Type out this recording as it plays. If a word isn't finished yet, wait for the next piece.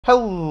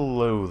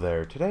Hello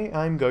there, today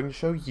I'm going to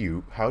show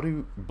you how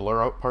to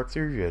blur out parts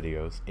of your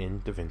videos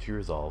in Davinci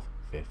Resolve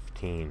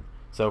 15.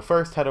 So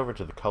first head over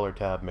to the color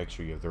tab, make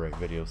sure you have the right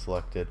video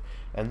selected,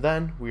 and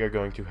then we are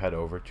going to head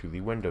over to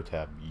the window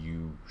tab.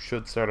 You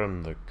should start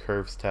on the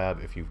curves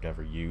tab if you've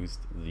never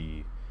used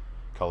the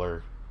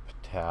color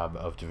tab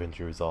of Davinci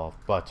Resolve,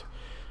 but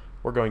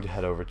we're going to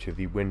head over to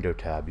the window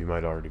tab. You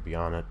might already be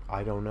on it,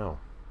 I don't know.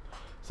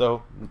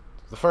 So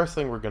the first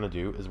thing we're going to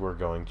do is we're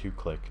going to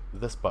click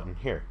this button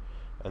here.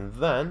 And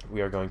then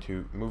we are going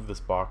to move this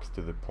box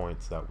to the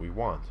points that we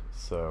want.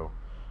 So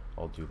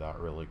I'll do that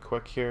really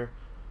quick here.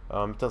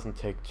 It doesn't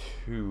take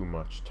too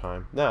much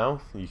time. Now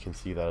you can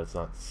see that it's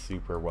not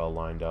super well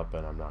lined up,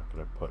 and I'm not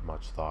going to put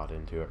much thought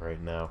into it right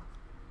now.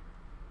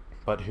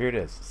 But here it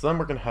is. So then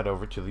we're going to head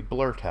over to the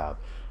blur tab,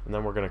 and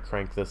then we're going to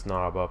crank this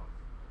knob up,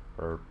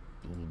 or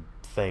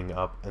thing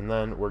up, and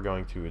then we're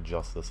going to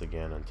adjust this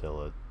again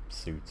until it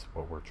suits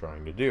what we're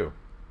trying to do.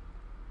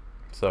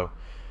 So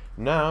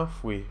now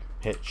if we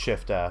hit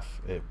Shift F,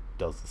 it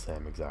does the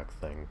same exact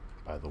thing,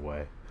 by the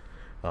way.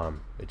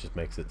 It just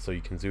makes it so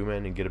you can zoom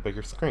in and get a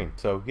bigger screen.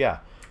 So yeah,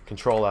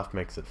 Control F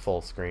makes it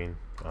full screen,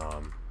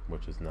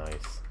 which is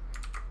nice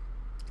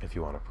if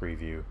you want to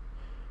preview,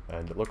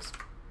 and it looks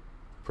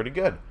pretty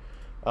good.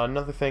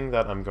 Another thing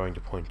that I'm going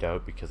to point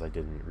out, because I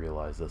didn't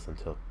realize this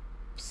until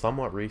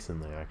somewhat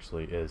recently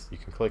actually, is you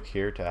can click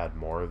here to add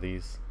more of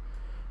these,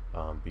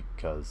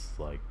 because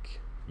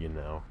you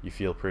know, you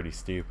feel pretty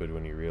stupid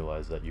when you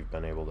realize that you've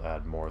been able to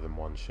add more than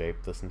one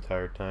shape this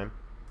entire time.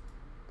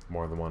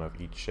 More than one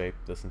of each shape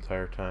this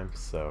entire time.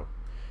 So,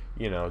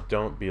 you know,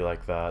 don't be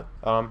like that.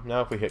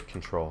 Now if we hit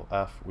Control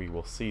F, we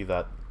will see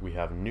that we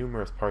have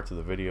numerous parts of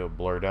the video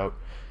blurred out.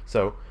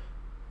 So,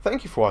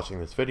 thank you for watching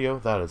this video.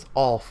 That is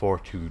all for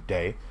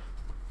today.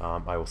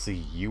 I will see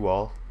you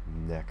all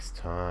next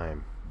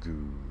time.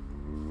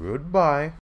 Goodbye.